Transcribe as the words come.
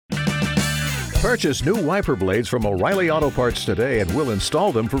Purchase new wiper blades from O'Reilly Auto Parts today and we'll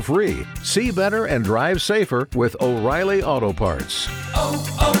install them for free. See better and drive safer with O'Reilly Auto Parts.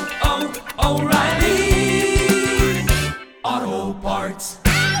 Auto Parts.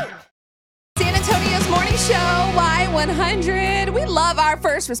 San Antonio's morning show, Y100. We love our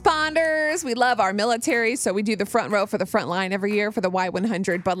first responders. We love our military. So we do the front row for the front line every year for the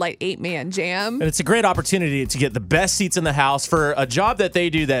Y100 Bud Light 8-man jam. And it's a great opportunity to get the best seats in the house for a job that they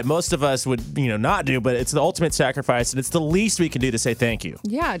do that most of us would, not do, but it's the ultimate sacrifice, and it's the least we can do to say thank you.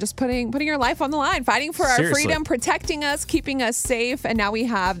 Yeah, just putting your life on the line, fighting for our Seriously. freedom, protecting us, keeping us safe. And now we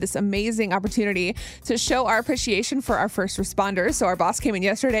have this amazing opportunity to show our appreciation for our first responders. So our boss came in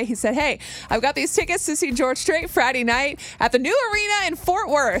yesterday. He said, hey, I've got these tickets to see George Strait Friday night at the new arena in Fort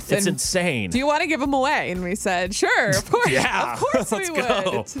Worth. It's insane. Do you want to give them away? And we said, sure, of course. Yeah, of course let's we would.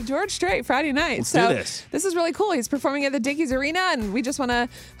 go. It's George Strait Friday night. Let's so do this. This is really cool. He's performing at the Dickies Arena, and we just want to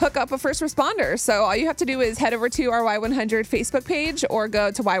hook up a first responder. So all you have to do is head over to our Y100 Facebook page or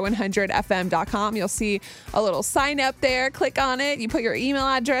go to y100fm.com. You'll see a little sign up there. Click on it. You put your email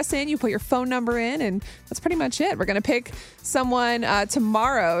address in. You put your phone number in, and that's pretty much it. We're going to pick someone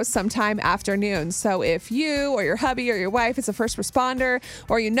tomorrow sometime afternoon. So if you or your hubby or your wife is a first responder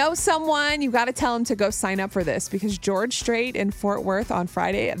or you know someone, you got to tell them to go sign up for this, because George Strait in Fort Worth on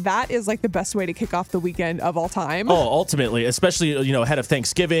Friday, that is like the best way to kick off the weekend of all time. Oh, ultimately, especially, ahead of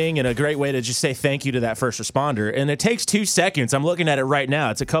Thanksgiving, and a great way to just say thank you to that first responder. And it takes 2 seconds. I'm looking at it right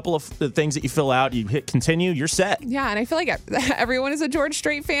now. It's a couple of things that you fill out. You hit continue, you're set. Yeah, and I feel like everyone is a George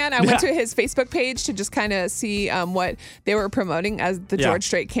Strait fan. I went to his Facebook page to just kind of see what they were promoting as the George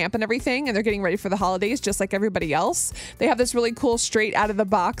Strait camp and everything, and they're getting ready for the holidays just like everybody else. They have this really cool straight out of the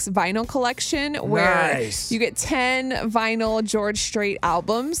box vinyl collection where you get 10 vinyl George Strait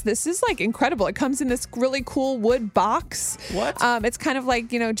albums. This is like incredible. It comes in this really cool wood box. What? It's kind of like,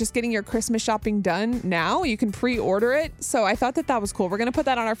 just getting your Christmas shopping done now. You can pre-order it. So I thought that was cool. We're going to put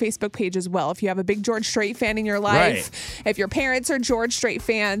that on our Facebook page as well. If you have a big George Strait fan in your life, if your parents are George Strait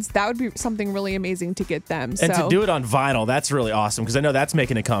fans, that would be something really amazing to get them. And to do it on vinyl, that's really awesome, because I know that's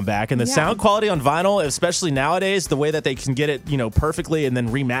making a comeback. And the sound quality on vinyl, especially nowadays, the way that they can get it, perfectly and then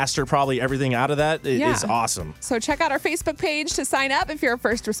remaster probably everything out of that is awesome. So check out our Facebook page to sign up if you're a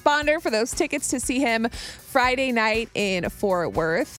first responder for those tickets to see him Friday night in Fort Worth.